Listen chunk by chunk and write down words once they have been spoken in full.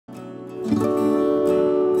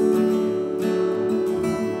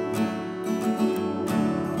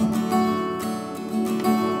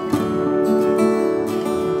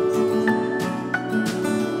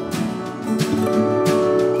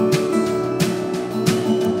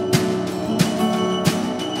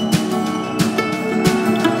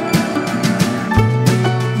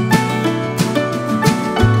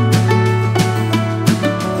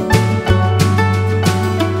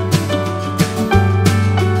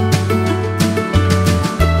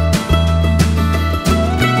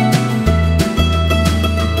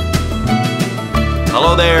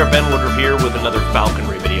Hello there, Ben Woodruff here with another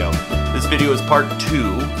falconry video. This video is part 2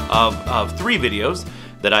 of 3 videos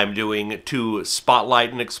that I'm doing to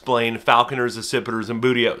spotlight and explain falconers, accipiters, and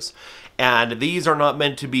buteos. And these are not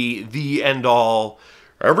meant to be the end-all,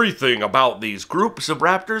 everything about these groups of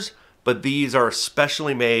raptors, but these are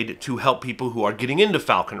specially made to help people who are getting into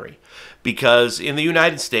falconry. Because in the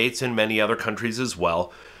United States and many other countries as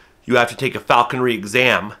well, you have to take a falconry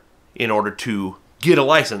exam in order to get a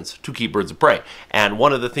license to keep birds of prey. And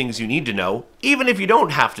one of the things you need to know, even if you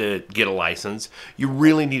don't have to get a license, you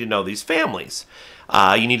really need to know these families.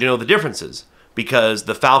 You need to know the differences, because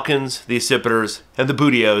the falcons, the accipiters, and the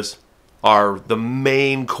buteos are the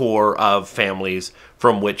main core of families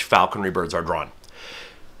from which falconry birds are drawn.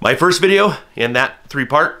 My first video in that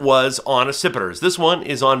 3-part was on accipiters. This one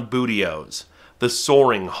is on buteos, the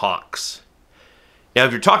soaring hawks. Now,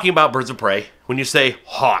 if you're talking about birds of prey, when you say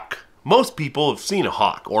hawk, most people have seen a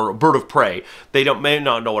hawk or a bird of prey. They may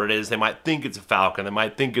not know what it is. They might think it's a falcon. They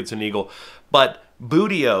might think it's an eagle. But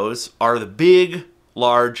buteos are the big,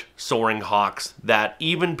 large, soaring hawks that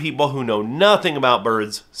even people who know nothing about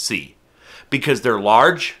birds see, because they're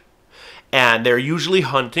large and they're usually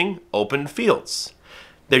hunting open fields.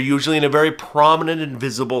 They're usually in a very prominent and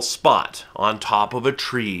visible spot, on top of a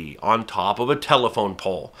tree, on top of a telephone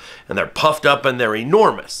pole, and they're puffed up and they're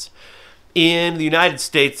enormous. In the United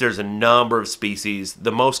States, there's a number of species.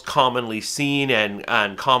 The most commonly seen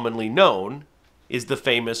and commonly known is the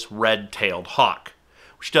famous red-tailed hawk,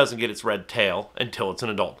 which doesn't get its red tail until it's an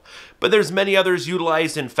adult. But there's many others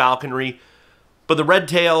utilized in falconry, but the red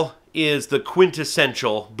tail is the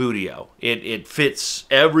quintessential buteo. It fits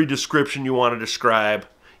every description you want to describe.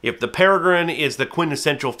 If the peregrine is the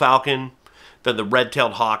quintessential falcon, then the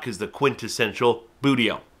red-tailed hawk is the quintessential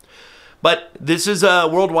buteo. But this is a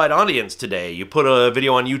worldwide audience today. You put a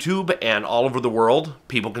video on YouTube and all over the world,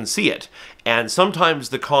 people can see it. And sometimes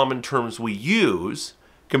the common terms we use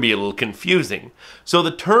can be a little confusing. So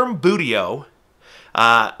the term buteo,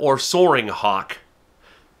 or soaring hawk,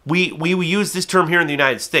 we use this term here in the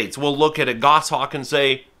United States. We'll look at a goshawk and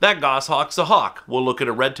say, that goshawk's a hawk. We'll look at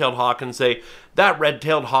a red-tailed hawk and say, that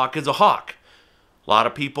red-tailed hawk is a hawk. A lot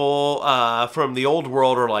of people from the old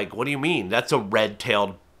world are like, what do you mean? That's a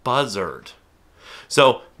red-tailed buzzard.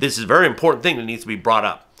 So this is a very important thing that needs to be brought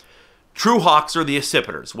up. True hawks are the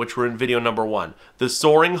accipiters, which were in video number 1. The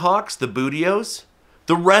soaring hawks, the buteos,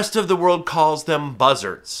 the rest of the world calls them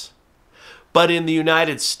buzzards. But in the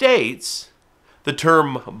United States, the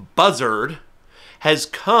term buzzard has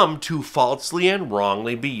come to falsely and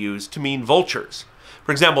wrongly be used to mean vultures.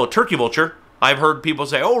 For example, a turkey vulture, I've heard people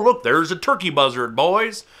say, oh, look, there's a turkey buzzard,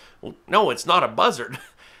 boys. Well, no, it's not a buzzard.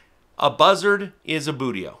 A buzzard is a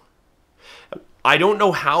buteo. I don't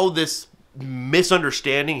know how this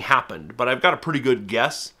misunderstanding happened, but I've got a pretty good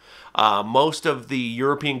guess. Most of the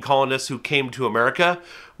European colonists who came to America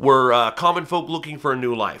were common folk looking for a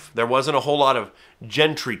new life. There wasn't a whole lot of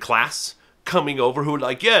gentry class coming over who were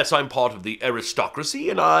like, yes, I'm part of the aristocracy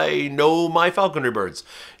and I know my falconry birds.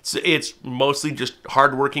 It's mostly just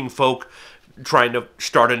hardworking folk trying to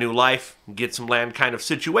start a new life, get some land kind of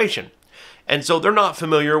situation. And so they're not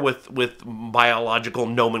familiar with biological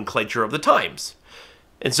nomenclature of the times.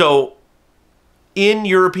 And so in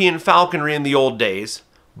European falconry in the old days,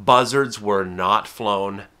 buzzards were not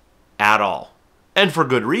flown at all. And for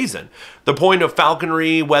good reason. The point of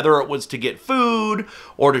falconry, whether it was to get food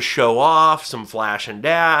or to show off some flash and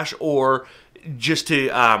dash, or just to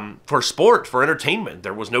for sport, for entertainment,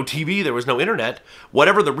 there was no TV, there was no internet,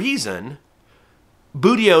 whatever the reason,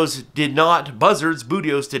 buteos did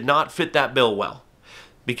not fit that bill well,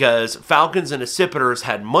 because falcons and accipiters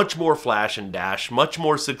had much more flash and dash, much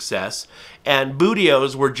more success, and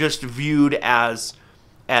buteos were just viewed as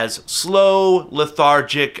slow,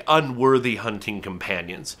 lethargic, unworthy hunting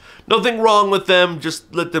companions. Nothing wrong with them,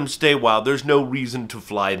 just let them stay wild. There's no reason to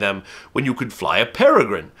fly them when you could fly a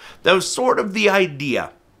peregrine. That was sort of the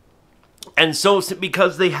idea. And so,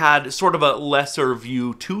 because they had sort of a lesser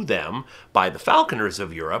view to them by the falconers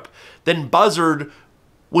of Europe, then buzzard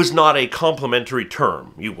was not a complimentary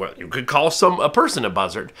term. You could call a person a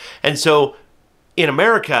buzzard. And so, in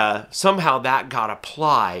America, somehow that got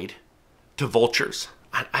applied to vultures.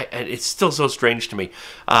 And it's still so strange to me.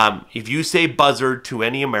 If you say buzzard to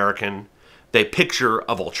any American, they picture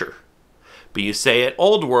a vulture. But you say it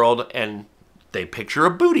old world and they picture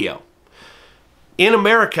a buteo. In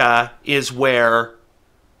America is where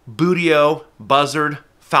buteo, buzzard,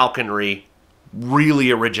 falconry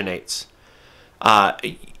really originates. A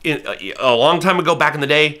long time ago, back in the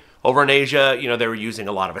day, Over in Asia, they were using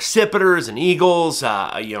a lot of accipiters and eagles.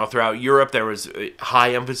 Throughout Europe, there was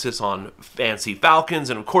high emphasis on fancy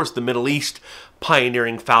falcons. And of course, the Middle East,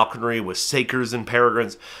 pioneering falconry with sakers and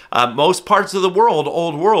peregrines. Most parts of the world,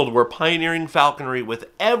 old world, were pioneering falconry with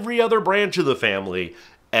every other branch of the family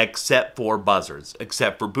except for buzzards,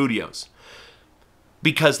 except for Buteos.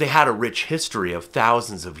 Because they had a rich history of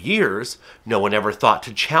thousands of years, no one ever thought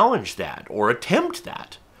to challenge that or attempt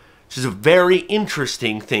that. Which is a very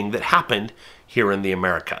interesting thing that happened here in the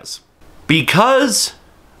Americas. Because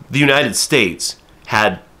the United States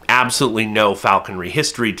had absolutely no falconry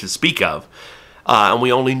history to speak of, and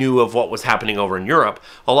we only knew of what was happening over in Europe,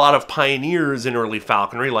 a lot of pioneers in early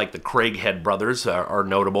falconry, like the Craighead brothers, are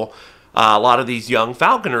notable. A lot of these young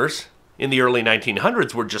falconers in the early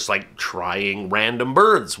 1900s were just like trying random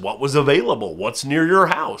birds. What was available? What's near your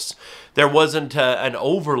house? There wasn't an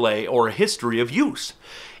overlay or a history of use.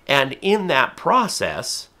 And in that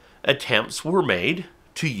process, attempts were made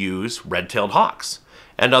to use red-tailed hawks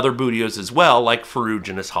and other Buteos as well, like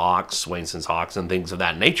ferruginous hawks, Swainson's hawks, and things of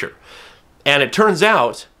that nature. And it turns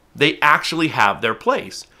out they actually have their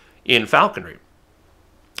place in falconry.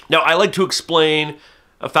 Now, I like to explain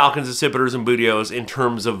falcons, accipiters, and Buteos in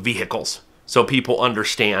terms of vehicles, so people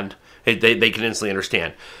understand, they can instantly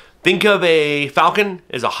understand. Think of a falcon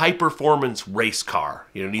as a high-performance race car.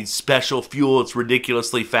 You know, it needs special fuel, it's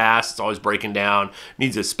ridiculously fast, it's always breaking down,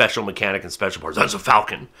 needs a special mechanic and special parts. That's a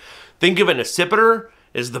falcon. Think of an accipiter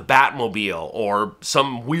as the Batmobile or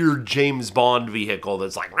some weird James Bond vehicle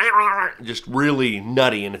that's like just really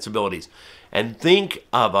nutty in its abilities. And think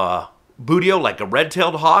of a Buteo, like a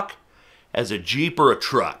red-tailed hawk, as a Jeep or a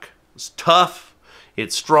truck. It's tough,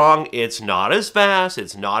 it's strong, it's not as fast,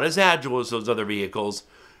 it's not as agile as those other vehicles,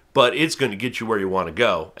 but it's going to get you where you want to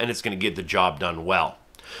go, and it's going to get the job done well.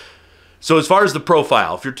 So as far as the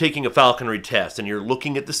profile, if you're taking a falconry test and you're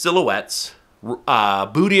looking at the silhouettes,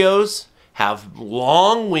 Buteos have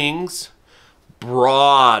long wings,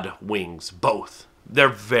 broad wings, both. They're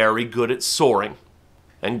very good at soaring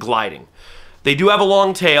and gliding. They do have a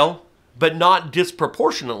long tail, but not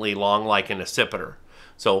disproportionately long like an accipiter.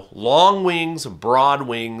 So long wings, broad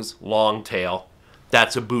wings, long tail.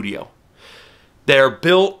 That's a Buteo. They're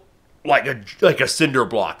built like a cinder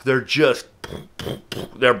block. They're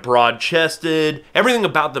broad-chested. Everything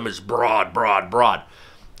about them is broad, broad, broad.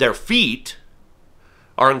 Their feet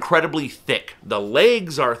are incredibly thick. The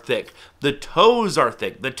legs are thick. The toes are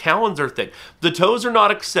thick. The talons are thick. The toes are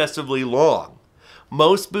not excessively long.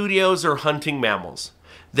 Most Buteos are hunting mammals.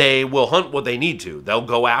 They will hunt what they need to. They'll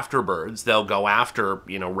go after birds. They'll go after,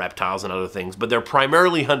 reptiles and other things. But they're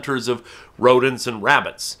primarily hunters of rodents and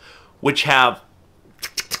rabbits, which have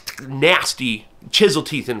nasty chisel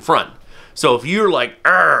teeth in front. So if you're like,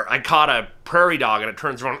 I caught a prairie dog, and it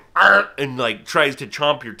turns around and like tries to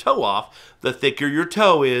chomp your toe off, the thicker your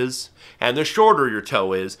toe is and the shorter your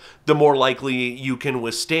toe is, the more likely you can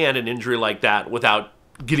withstand an injury like that without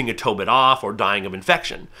getting a toe bit off or dying of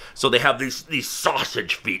infection. So they have these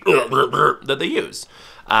sausage feet that they use.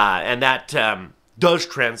 And that does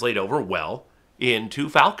translate over well into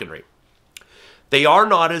falconry. They are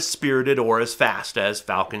not as spirited or as fast as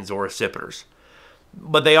falcons or accipiters,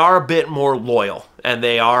 but they are a bit more loyal, and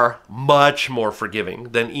they are much more forgiving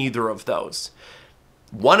than either of those.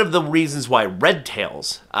 One of the reasons why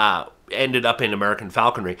red-tails ended up in American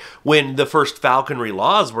falconry, when the first falconry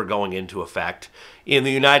laws were going into effect in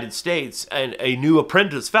the United States, and a new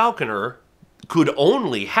apprentice falconer could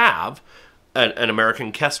only have an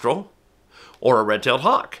American kestrel or a red-tailed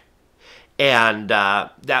hawk. And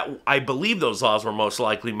that, I believe those laws were most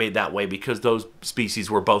likely made that way because those species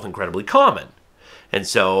were both incredibly common. And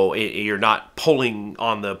so you're not pulling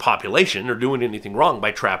on the population or doing anything wrong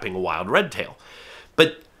by trapping a wild red-tail.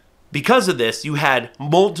 But because of this, you had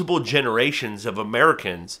multiple generations of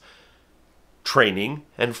Americans training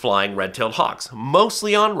and flying red-tailed hawks,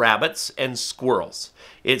 mostly on rabbits and squirrels.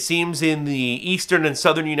 It seems in the eastern and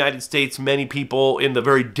southern United States, many people in the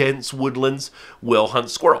very dense woodlands will hunt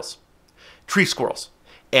squirrels, tree squirrels.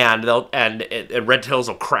 And red-tails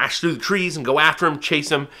will crash through the trees and go after them, chase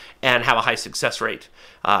them, and have a high success rate.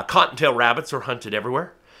 Cottontail rabbits are hunted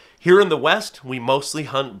everywhere. Here in the West, we mostly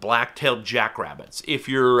hunt black-tailed jackrabbits. If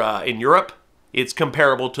you're in Europe, it's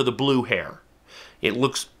comparable to the blue hare. It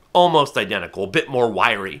looks almost identical, a bit more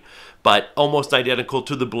wiry, but almost identical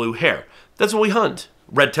to the blue hare. That's what we hunt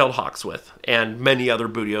red-tailed hawks with, and many other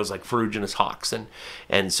Buteos like ferruginous hawks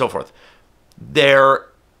and so forth. Their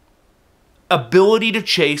ability to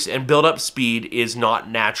chase and build up speed is not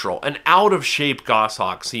natural. An out-of-shape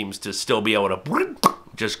goshawk seems to still be able to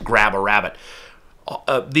just grab a rabbit.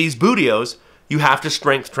 These Buteos, you have to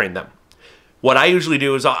strength train them. What I usually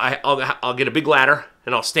do is I'll get a big ladder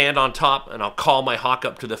and I'll stand on top and I'll call my hawk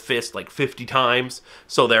up to the fist like 50 times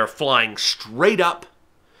so they're flying straight up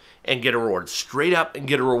and get a reward. Straight up and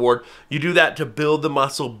get a reward. You do that to build the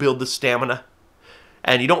muscle, build the stamina.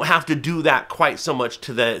 And you don't have to do that quite so much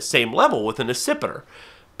to the same level with an accipiter.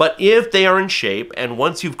 But if they are in shape, and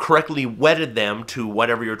once you've correctly wedded them to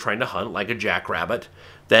whatever you're trying to hunt, like a jackrabbit,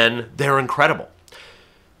 then they're incredible.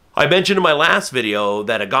 I mentioned in my last video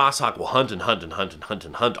that a goshawk will hunt and hunt and hunt and hunt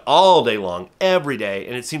and hunt all day long, every day,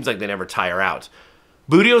 and it seems like they never tire out.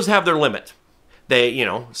 Buteos have their limit. They, you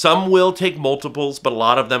know, some will take multiples, but a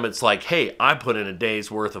lot of them it's like, hey, I put in a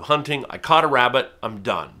day's worth of hunting, I caught a rabbit, I'm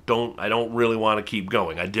done. I don't really want to keep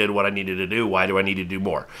going. I did what I needed to do, why do I need to do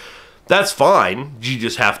more? That's fine, you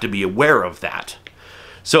just have to be aware of that.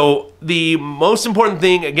 So the most important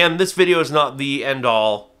thing, again, this video is not the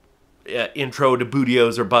end-all intro to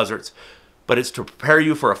Buteos or buzzards, but it's to prepare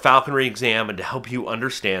you for a falconry exam and to help you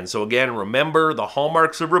understand. So again, remember the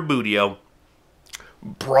hallmarks of a Buteo: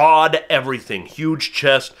 broad everything, huge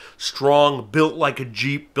chest, strong, built like a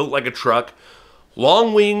Jeep, built like a truck,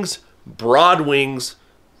 long wings, broad wings,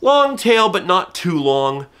 long tail but not too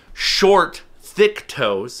long, short, thick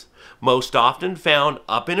toes, most often found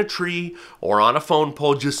up in a tree or on a phone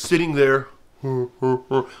pole, just sitting there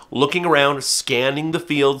looking around, scanning the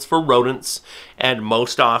fields for rodents, and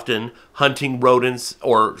most often hunting rodents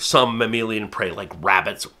or some mammalian prey like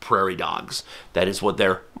rabbits or prairie dogs. That is what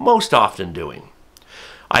they're most often doing.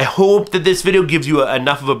 I hope that this video gives you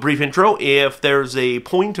enough of a brief intro. If there's a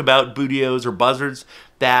point about Buteos or buzzards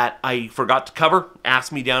that I forgot to cover,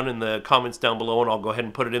 ask me down in the comments down below and I'll go ahead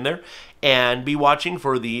and put it in there. And be watching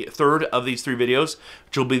for the third of these 3 videos,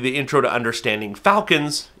 which will be the intro to understanding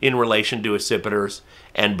falcons in relation to accipiters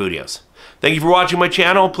and Buteos. Thank you for watching my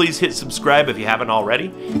channel. Please hit subscribe if you haven't already.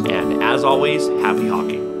 And as always, happy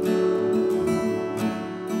hawking.